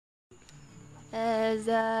As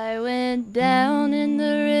I went down in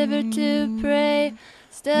the river to pray,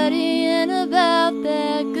 studying about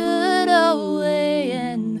that good old way,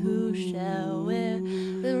 and who shall wear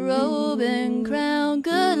the robe and crown?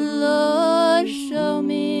 Good Lord, show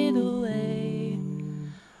me the way.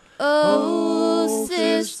 Oh,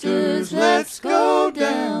 sisters, let's go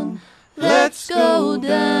down, let's go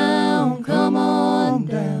down, come on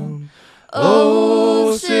down.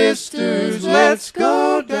 Oh, sisters, let's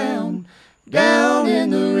go down, down in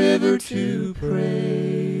the river to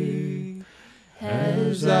pray.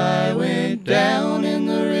 As I went down in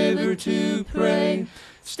the river to pray,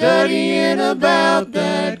 studying about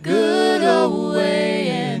that good old way,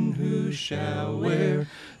 and who shall wear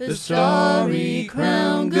the starry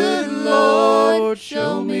crown? Good Lord,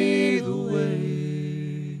 show me the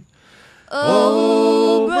way.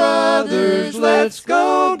 Oh, brothers, let's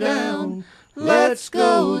go down, let's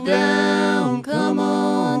go down, come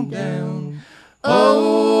on down.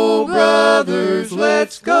 Oh, brothers,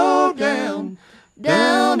 let's go down,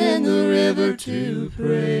 down in the river to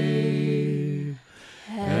pray.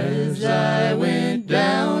 As I went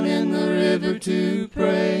down in the river to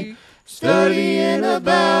pray, studying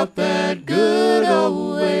about that good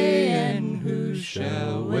old way, and who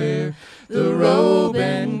shall wear the robe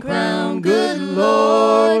and crown? Good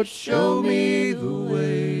Lord, show me the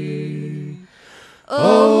way.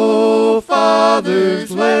 Oh,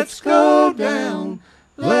 fathers, let's go down,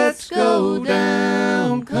 let's go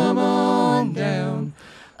down, come on down.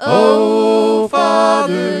 Oh,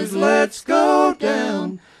 fathers, let's go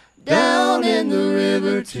down, down in the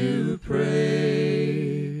river to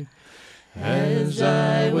pray. As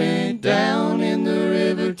I went down in the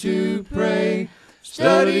river to pray,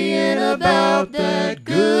 studying about that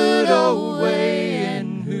good old way,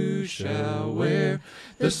 and who shall wear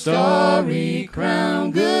the starry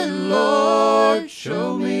crown? Good Lord,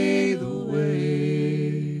 show me the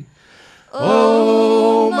way.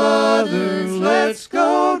 Oh, mothers, let's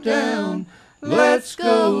go down, let's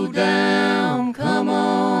go down, come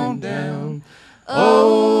on down.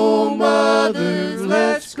 Oh, mothers,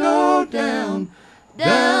 let's go down,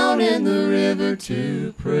 down in the river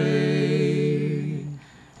to pray.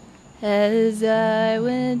 As I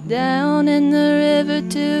went down in the river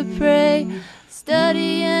to pray,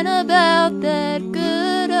 studying about that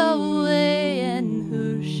good old way, and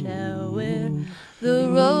who shall wear the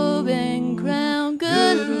robe and